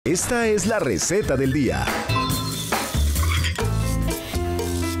Esta es la receta del día.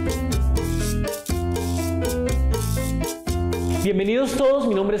 Bienvenidos todos,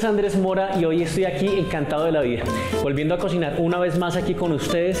 mi nombre es Andrés Mora y hoy estoy aquí encantado de la vida, volviendo a cocinar una vez más aquí con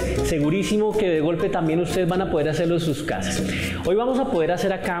ustedes, segurísimo que de golpe también ustedes van a poder hacerlo en sus casas. Hoy vamos a poder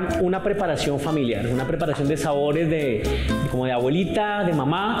hacer acá una preparación familiar, una preparación de sabores como de abuelita, de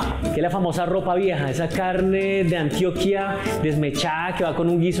mamá, que es la famosa ropa vieja, esa carne de Antioquia desmechada que va con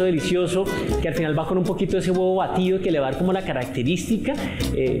un guiso delicioso, que al final va con un poquito de ese huevo batido que le va a dar como la característica,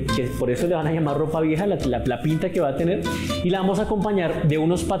 que por eso le van a llamar ropa vieja, la pinta que va a tener, y la vamos a acompañar de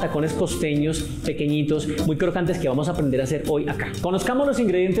unos patacones costeños pequeñitos, muy crocantes, que vamos a aprender a hacer hoy acá. Conozcamos los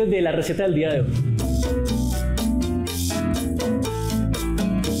ingredientes de la receta del día de hoy.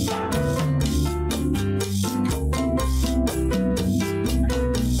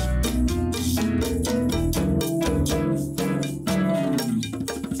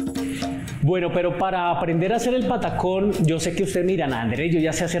 Bueno, pero para aprender a hacer el patacón, yo sé que ustedes me dirán, Andrés, yo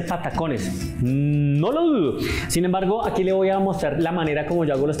ya sé hacer patacones. No lo dudo. Sin embargo, aquí le voy a mostrar la manera como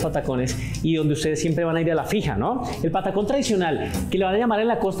yo hago los patacones y donde ustedes siempre van a ir a la fija, ¿no? El patacón tradicional, que le van a llamar en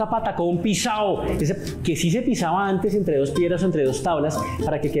la costa patacón pisado, ese que sí se pisaba antes entre dos piedras o entre dos tablas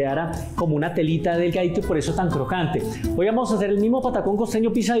para que quedara como una telita delgadito y por eso tan crocante. Hoy vamos a hacer el mismo patacón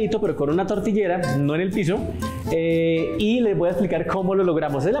costeño pisadito, pero con una tortillera, no en el piso, y les voy a explicar cómo lo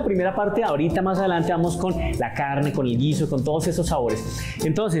logramos. Es la primera parte. Ahorita más adelante vamos con la carne, con el guiso, con todos esos sabores.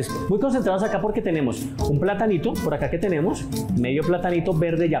 Entonces, muy concentrados acá porque tenemos un platanito, por acá que tenemos, medio platanito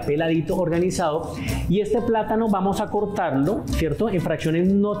verde ya peladito, organizado, y este plátano vamos a cortarlo, ¿cierto? En fracciones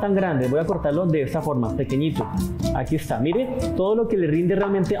no tan grandes. Voy a cortarlo de esta forma, pequeñito. Aquí está, mire, todo lo que le rinde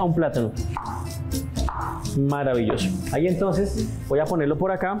realmente a un plátano. Maravilloso. Ahí entonces voy a ponerlo por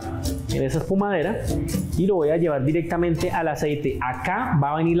acá en esa espumadera y lo voy a llevar directamente al aceite. Acá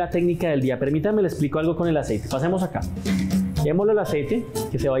va a venir la técnica del día. Permítanme, le explico algo con el aceite. Pasemos acá. Llevémoslo al aceite,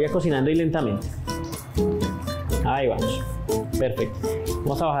 que se vaya cocinando ahí lentamente. Ahí vamos. Perfecto.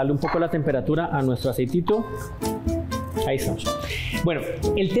 Vamos a bajarle un poco la temperatura a nuestro aceitito. Ahí estamos. Bueno,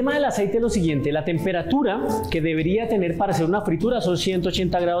 el tema del aceite es lo siguiente: la temperatura que debería tener para hacer una fritura son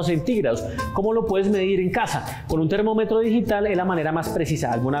 180 grados centígrados. ¿Cómo lo puedes medir en casa? Con un termómetro digital es la manera más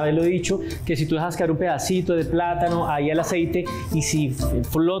precisa. Alguna vez lo he dicho, que si tú dejas caer un pedacito de plátano ahí al aceite y si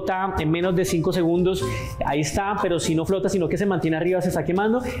flota en menos de 5 segundos, ahí está, pero si no flota, sino que se mantiene arriba, se está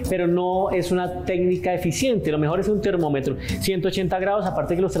quemando, pero no es una técnica eficiente. Lo mejor es un termómetro, 180 grados,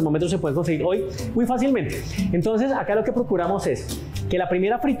 aparte que los termómetros se pueden conseguir hoy muy fácilmente. Entonces, acá lo que procuramos es que la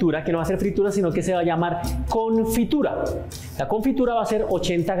primera fritura, que no va a ser fritura, sino que se va a llamar confitura. La confitura va a ser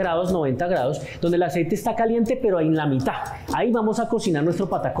 80 grados, 90 grados, donde el aceite está caliente, pero en la mitad. Ahí vamos a cocinar nuestro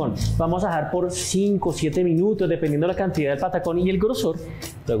patacón. Vamos a dejar por 5 o 7 minutos, dependiendo de la cantidad del patacón y el grosor.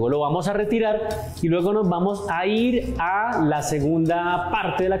 Luego lo vamos a retirar y luego nos vamos a ir a la segunda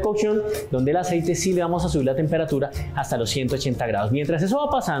parte de la cocción, donde el aceite sí le vamos a subir la temperatura hasta los 180 grados. Mientras eso va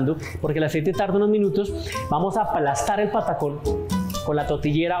pasando, porque el aceite tarda unos minutos, vamos a aplastar el patacón con la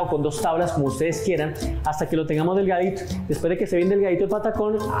tortillera o con dos tablas, como ustedes quieran, hasta que lo tengamos delgadito. Después de que esté bien delgadito el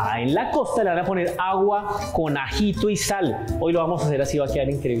patacón, en la costa le van a poner agua con ajito y sal. Hoy lo vamos a hacer así, va a quedar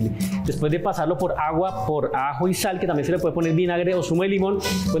increíble. Después de pasarlo por agua, por ajo y sal, que también se le puede poner vinagre o zumo de limón,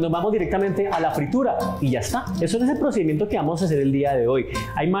 pues nos vamos directamente a la fritura y ya está. Eso es el procedimiento que vamos a hacer el día de hoy.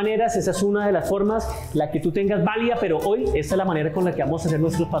 Hay maneras, esa es una de las formas, la que tú tengas válida, pero hoy esta es la manera con la que vamos a hacer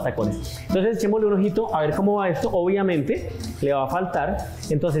nuestros patacones. Entonces echémosle un ojito a ver cómo va esto. Obviamente le va a faltar.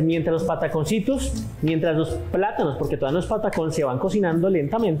 Entonces, mientras los pataconcitos, mientras los plátanos, porque todavía no es patacón, se van cocinando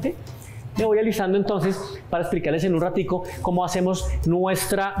lentamente, me voy alisando entonces para explicarles en un ratico cómo hacemos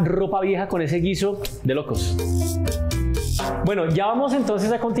nuestra ropa vieja con ese guiso de locos. Bueno, ya vamos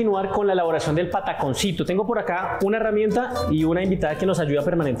entonces a continuar con la elaboración del pataconcito. Tengo por acá una herramienta y una invitada que nos ayuda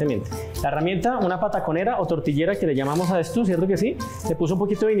permanentemente. La herramienta, una pataconera o tortillera que le llamamos a esto, ¿cierto que sí? Le puse un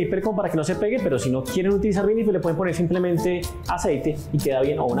poquito de vinipel como para que no se pegue, pero si no quieren utilizar vinipel le pueden poner simplemente aceite y queda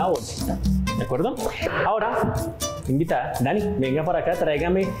bien, o una bolsita, ¿de acuerdo? Ahora, invitada, Dani, venga para acá,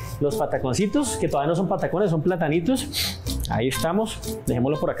 tráigame los pataconcitos, que todavía no son patacones, son platanitos. Ahí estamos,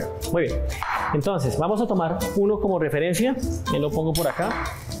 dejémoslo por acá. Muy bien, entonces vamos a tomar uno como referencia. Yo lo pongo por acá,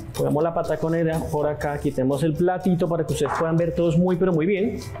 ponemos la pataconera por acá, quitemos el platito para que ustedes puedan ver todos muy pero muy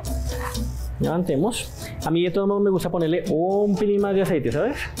bien. Levantemos. A mí de todos modos me gusta ponerle un pelín más de aceite,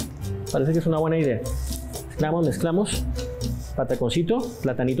 ¿sabes? Parece que es una buena idea. Mezclamos, pataconcito,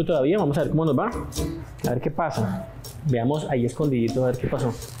 platanito todavía, vamos a ver cómo nos va. A ver qué pasa. Veamos ahí escondidito, a ver qué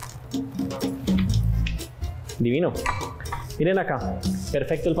pasó. Divino. Miren acá,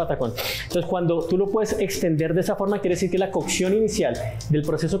 Perfecto el patacón. Entonces, cuando tú lo puedes extender de esa forma, quiere decir que la cocción inicial del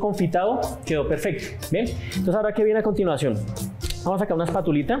proceso confitado quedó perfecto. ¿Bien? Entonces, ahora, ¿qué viene a continuación? Vamos a sacar una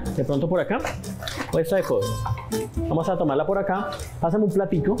espatulita, de pronto por acá, o esta de codo. Vamos a tomarla por acá, pásame un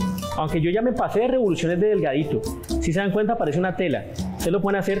platico, aunque yo ya me pasé de revoluciones de delgadito. Si se dan cuenta, parece una tela. Ustedes lo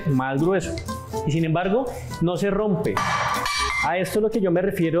pueden hacer más grueso y sin embargo no se rompe. A esto es lo que yo me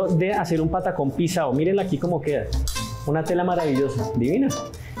refiero de hacer un patacón pisado. Mírenla aquí cómo queda. Una tela maravillosa, divina.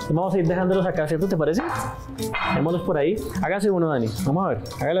 Entonces vamos a ir dejándolos acá, ¿cierto? ¿Te parece? Démoslos por ahí. Hágase uno, Dani. Vamos a ver.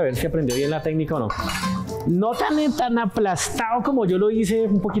 Hágale a ver si aprendió bien la técnica o no. No tan aplastado como yo lo hice,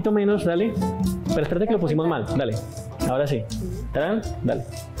 un poquito menos, dale. Pero espérate que lo pusimos mal, dale. Ahora sí. ¿Tarán? Dale.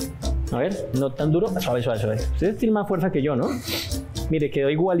 A ver, no tan duro, suave, suave, suave. Ustedes tienen más fuerza que yo, ¿no? Mire, quedó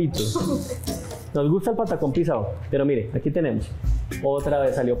igualito. Nos gusta el patacón pisado, pero mire, aquí tenemos. Otra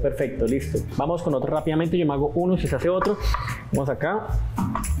vez salió perfecto, listo. Vamos con otro rápidamente, yo me hago uno, si se hace otro. Vamos acá.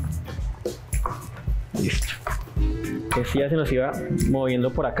 Listo. Que ya se nos iba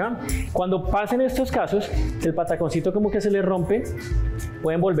moviendo por acá. Cuando pasen estos casos, el pataconcito como que se le rompe,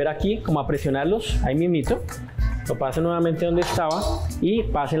 pueden volver aquí como a presionarlos, ahí mismito, lo pasen nuevamente donde estaba y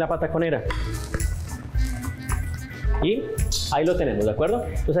pasen la pataconera. Y ahí lo tenemos, ¿de acuerdo?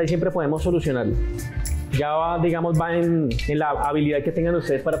 Entonces ahí siempre podemos solucionarlo. Ya va, digamos, va en la habilidad que tengan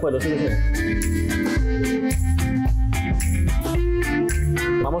ustedes para poderlo solucionar.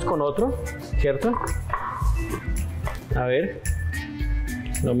 Vamos con otro, ¿cierto? A ver,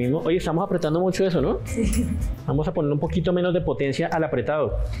 lo mismo. Oye, estamos apretando mucho eso, ¿no? Sí. Vamos a poner un poquito menos de potencia al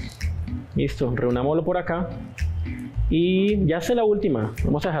apretado. Listo, reunámoslo por acá. Y ya está la última.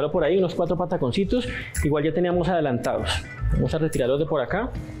 Vamos a dejarlo por ahí, unos 4 pataconcitos. Igual ya teníamos adelantados. Vamos a retirarlos de por acá.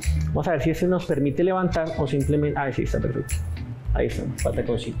 Vamos a ver si este nos permite levantar o simplemente... Ah, sí, está perfecto. Ahí están,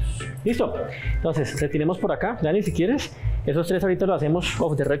 pataconcitos. Listo. Entonces, retiremos por acá. Dani, si quieres. Esos 3 ahorita lo hacemos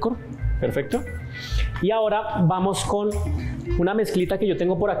off the record. Perfecto. Y ahora vamos con una mezclita que yo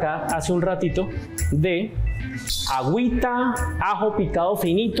tengo por acá hace un ratito de agüita, ajo picado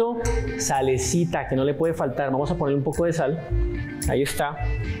finito, salecita que no le puede faltar. Vamos a ponerle un poco de sal. Ahí está.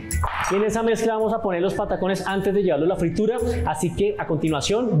 Y en esa mezcla vamos a poner los patacones antes de llevarlo a la fritura. Así que a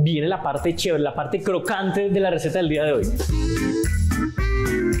continuación viene la parte chévere, la parte crocante de la receta del día de hoy.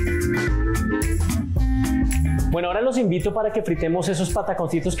 Bueno, ahora los invito para que fritemos esos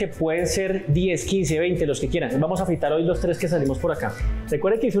pataconcitos que pueden ser 10, 15, 20, los que quieran. Vamos a fritar hoy los 3 que salimos por acá.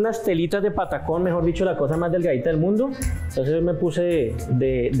 Recuerden que hice unas telitas de patacón, mejor dicho, la cosa más delgadita del mundo. Entonces me puse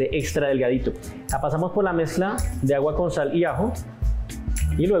de extra delgadito. La pasamos por la mezcla de agua con sal y ajo.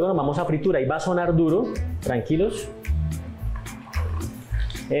 Y luego nos vamos a fritura y va a sonar duro. Tranquilos.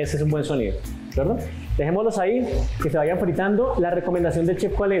 Ese es un buen sonido, ¿verdad? Dejémoslos ahí, que se vayan fritando. La recomendación del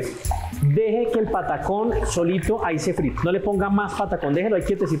chef, ¿cuál es? Deje que el patacón solito ahí se frite. No le ponga más patacón, déjelo ahí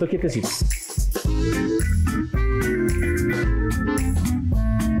quietecito, quietecito.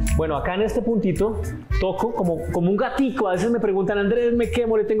 Bueno, acá en este puntito toco como un gatico. A veces me preguntan, Andrés, me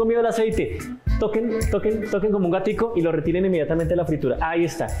quemo, le tengo miedo al aceite. Toquen, toquen, toquen como un gatico y lo retiren inmediatamente de la fritura. Ahí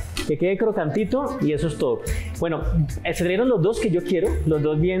está, que quede crocantito y eso es todo. Bueno, se salieron los 2 que yo quiero, los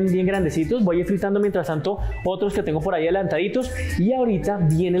 2 bien grandecitos. Voy a ir fritando mientras tanto otros que tengo por ahí adelantaditos. Y ahorita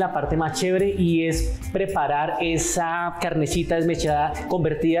viene la parte más chévere y es preparar esa carnecita desmechada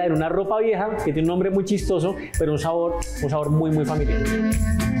convertida en una ropa vieja que tiene un nombre muy chistoso, pero un sabor muy familiar.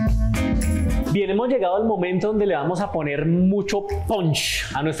 Bien, hemos llegado al momento donde le vamos a poner mucho punch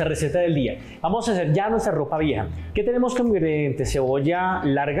a nuestra receta del día. Vamos a hacer ya nuestra ropa vieja. ¿Qué tenemos como ingredientes? Cebolla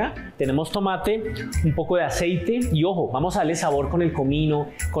larga, tenemos tomate, un poco de aceite y ojo, vamos a darle sabor con el comino,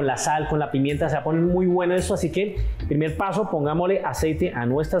 con la sal, con la pimienta. Se va a poner muy bueno esto, así que primer paso, pongámosle aceite a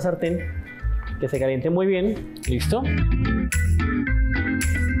nuestra sartén, que se caliente muy bien. ¿Listo?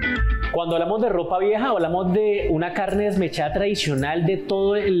 Cuando hablamos de ropa vieja, hablamos de una carne desmechada tradicional de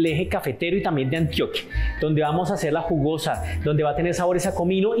todo el eje cafetero y también de Antioquia, donde vamos a hacerla jugosa, donde va a tener sabores a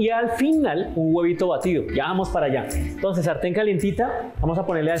comino y al final un huevito batido. Ya vamos para allá. Entonces, sartén calientita, vamos a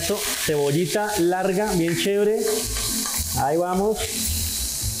ponerle a esto cebollita larga, bien chévere. Ahí vamos.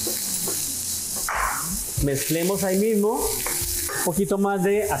 Mezclemos ahí mismo. Un poquito más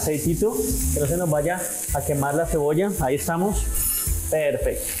de aceitito, que no se nos vaya a quemar la cebolla. Ahí estamos.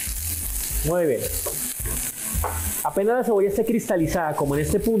 Perfecto. Muy bien. Apenas la cebolla esté cristalizada, como en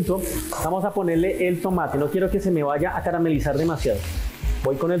este punto, vamos a ponerle el tomate. No quiero que se me vaya a caramelizar demasiado.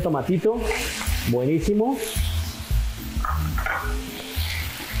 Voy con el tomatito. Buenísimo.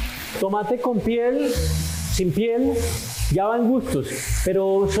 Tomate con piel, sin piel, Ya van gustos,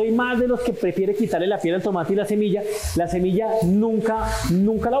 pero soy más de los que prefiere quitarle la piel al tomate y la semilla. La semilla nunca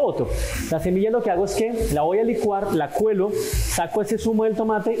la boto. La semilla lo que hago es que la voy a licuar, la cuelo, saco ese zumo del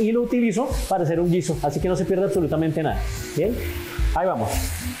tomate y lo utilizo para hacer un guiso, así que no se pierde absolutamente nada. Bien, ahí vamos.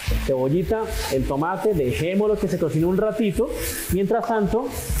 Cebollita, el tomate, dejémoslo que se cocine un ratito. Mientras tanto,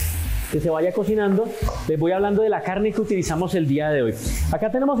 que se vaya cocinando, les voy hablando de la carne que utilizamos el día de hoy.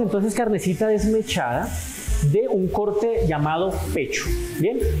 Acá tenemos entonces carnecita desmechada de un corte llamado pecho.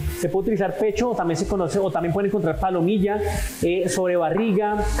 Bien, se puede utilizar pecho o también se conoce, o también pueden encontrar palomilla, sobre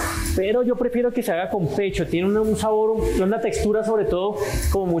barriga, pero yo prefiero que se haga con pecho. Tiene un sabor, una textura sobre todo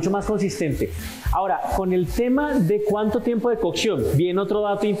como mucho más consistente. Ahora, con el tema de cuánto tiempo de cocción, viene otro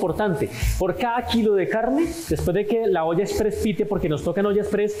dato importante. Por cada kilo de carne, después de que la olla express pite, porque nos toca en olla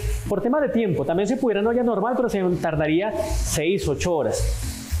express, por tema de tiempo, también se pudiera en olla normal, pero se tardaría 6-8 horas.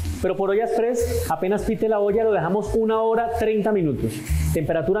 Pero por olla express, apenas pite la olla, lo dejamos 1 hora 30 minutos.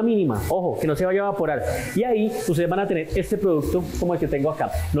 Temperatura mínima, ojo, que no se vaya a evaporar. Y ahí ustedes van a tener este producto como el que tengo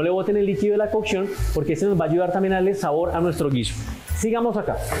acá. No le boten el líquido de la cocción, porque este nos va a ayudar también a darle sabor a nuestro guiso. Sigamos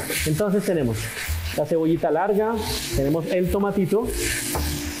acá. Entonces tenemos la cebollita larga, tenemos el tomatito.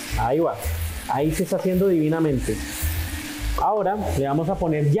 Ahí va. Ahí se está haciendo divinamente. Ahora le vamos a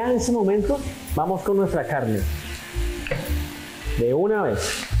poner, ya en ese momento, vamos con nuestra carne. De una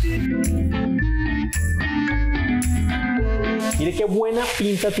vez. Mire qué buena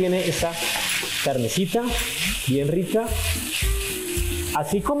pinta tiene esta carnecita, bien rica.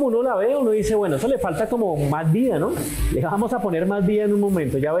 Así como uno la ve, uno dice, bueno, eso le falta como más vida, ¿no? Le vamos a poner más vida en un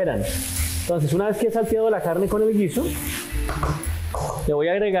momento, ya verán. Entonces, una vez que he salteado la carne con el guiso, le voy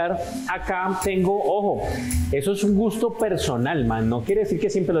a agregar, acá tengo, ojo, eso es un gusto personal, man, no quiere decir que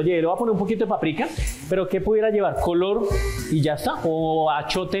siempre lo lleve. Le voy a poner un poquito de paprika, pero ¿qué pudiera llevar? Color y ya está, o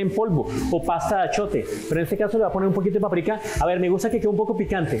achote en polvo, o pasta de achote, pero en este caso le voy a poner un poquito de paprika. A ver, me gusta que quede un poco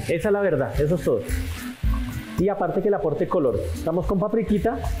picante, esa es la verdad, eso es todo. Y aparte que le aporte color. Estamos con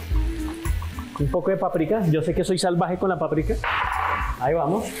papriquita, un poco de paprika, yo sé que soy salvaje con la paprika. Ahí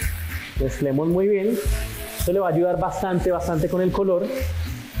vamos, mezclemos muy bien. Esto le va a ayudar bastante con el color.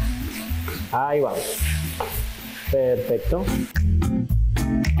 Ahí vamos. Perfecto.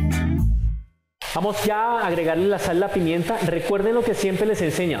 Vamos ya a agregarle la sal y la pimienta. Recuerden lo que siempre les he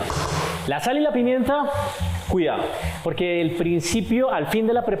enseñado. La sal y la pimienta, cuidado, porque el principio, al fin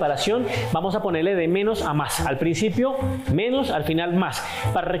de la preparación, vamos a ponerle de menos a más. Al principio, menos, al final, más,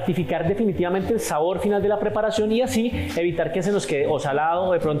 para rectificar definitivamente el sabor final de la preparación y así evitar que se nos quede o salado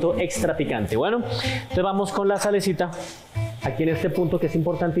o de pronto extra picante. Bueno, entonces vamos con la salecita, aquí en este punto que es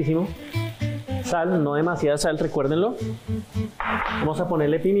importantísimo. Sal, no demasiada sal, recuérdenlo. Vamos a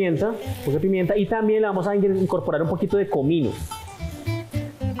ponerle pimienta, un poco de pimienta y también le vamos a incorporar un poquito de comino.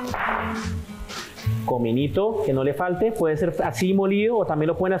 Cominito, que no le falte, puede ser así molido o también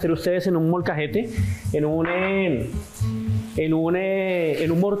lo pueden hacer ustedes en un molcajete, en un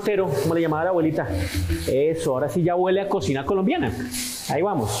mortero, como le llamaba la abuelita. Eso, ahora sí ya huele a cocina colombiana. Ahí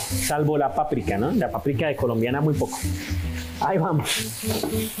vamos, salvo la páprica, ¿no? La páprica de colombiana muy poco. Ahí vamos.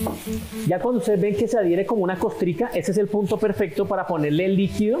 Ya cuando ustedes ven que se adhiere como una costrica, ese es el punto perfecto para ponerle el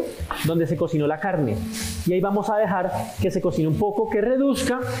líquido donde se cocinó la carne. Y ahí vamos a dejar que se cocine un poco, que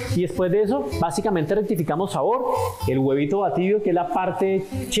reduzca, y después de eso básicamente rectificamos sabor, el huevito batido, que es la parte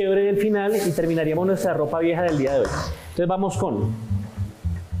chévere del final, y terminaríamos nuestra ropa vieja del día de hoy. Entonces vamos con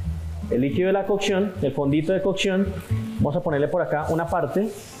el líquido de la cocción, el fondito de cocción. Vamos a ponerle por acá una parte.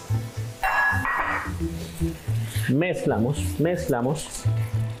 Mezclamos,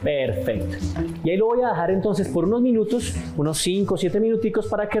 perfecto. Y ahí lo voy a dejar entonces por unos minutos, unos 5 o 7 minuticos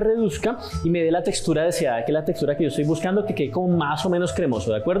para que reduzca y me dé la textura deseada, que es la textura que yo estoy buscando, que quede como más o menos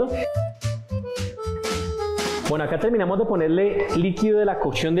cremoso, ¿de acuerdo? Bueno, acá terminamos de ponerle líquido de la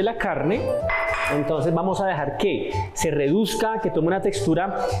cocción de la carne. Entonces vamos a dejar que se reduzca, que tome una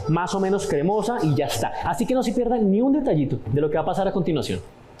textura más o menos cremosa y ya está. Así que no se pierdan ni un detallito de lo que va a pasar a continuación.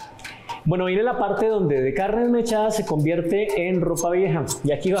 Bueno, viene la parte donde de carne desmechada se convierte en ropa vieja.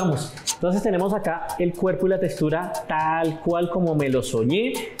 Y aquí vamos. Entonces tenemos acá el cuerpo y la textura tal cual como me lo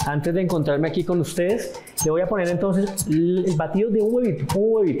soñé antes de encontrarme aquí con ustedes. Le voy a poner entonces el batido de un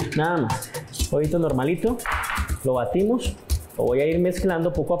huevito, nada más. Huevito normalito, lo batimos, lo voy a ir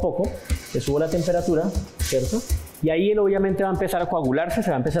mezclando poco a poco. Le subo la temperatura, ¿cierto? Y ahí él obviamente va a empezar a coagularse, se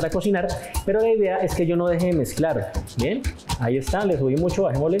va a empezar a cocinar, pero la idea es que yo no deje de mezclar. Bien, ahí está, le subí mucho,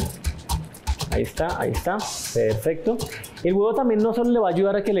 bajémosle. Ahí está, perfecto. El huevo también no solo le va a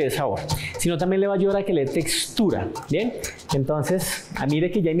ayudar a que le dé sabor, sino también le va a ayudar a que le dé textura, ¿bien? Entonces, mire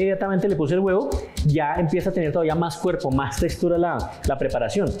que ya inmediatamente le puse el huevo, ya empieza a tener todavía más cuerpo, más textura la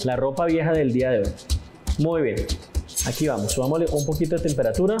preparación, la ropa vieja del día de hoy. Muy bien. Aquí vamos, subámosle un poquito de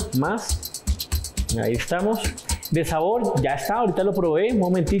temperatura, más. Ahí estamos. De sabor, ya está, ahorita lo probé, un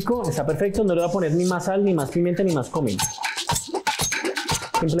momentico, está perfecto. No le voy a poner ni más sal, ni más pimienta, ni más comino.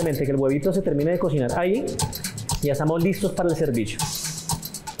 Simplemente que el huevito se termine de cocinar ahí. Y ya estamos listos para el servicio.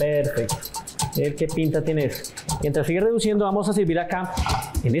 Perfecto. ¿Qué pinta tiene esto? Mientras sigue reduciendo, vamos a servir acá,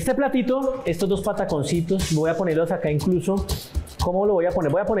 en este platito, estos dos pataconcitos. Voy a ponerlos acá incluso. ¿Cómo lo voy a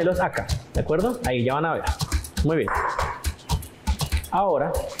poner? Voy a ponerlos acá, ¿de acuerdo? Ahí ya van a ver. Muy bien.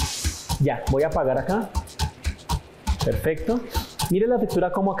 Ahora, ya, voy a apagar acá. Perfecto. Mire la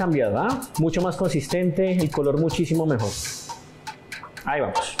textura cómo ha cambiado, ¿ah? Mucho más consistente, el color muchísimo mejor. Ahí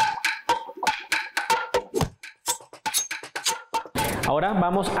vamos. Ahora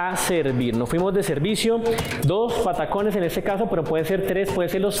vamos a servir. Nos fuimos de servicio. 2 patacones en este caso, pero pueden ser 3, pueden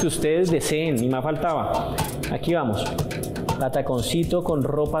ser los que ustedes deseen. Ni más faltaba. Aquí vamos. Pataconcito con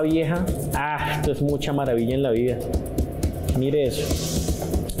ropa vieja. Ah, esto es mucha maravilla en la vida. Mire eso.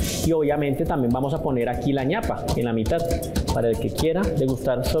 Y obviamente también vamos a poner aquí la ñapa en la mitad. Para el que quiera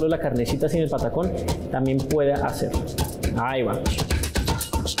degustar solo la carnecita sin el patacón, también puede hacerlo. Ahí vamos.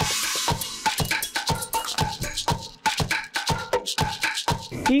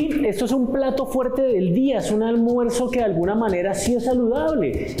 Y esto es un plato fuerte del día, es un almuerzo que de alguna manera sí es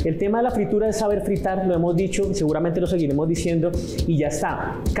saludable. El tema de la fritura es saber fritar, lo hemos dicho y seguramente lo seguiremos diciendo. Y ya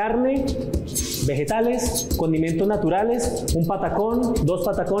está, carne, vegetales, condimentos naturales, un patacón, 2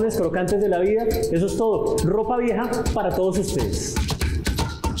 patacones crocantes de la vida, eso es todo. Ropa vieja para todos ustedes.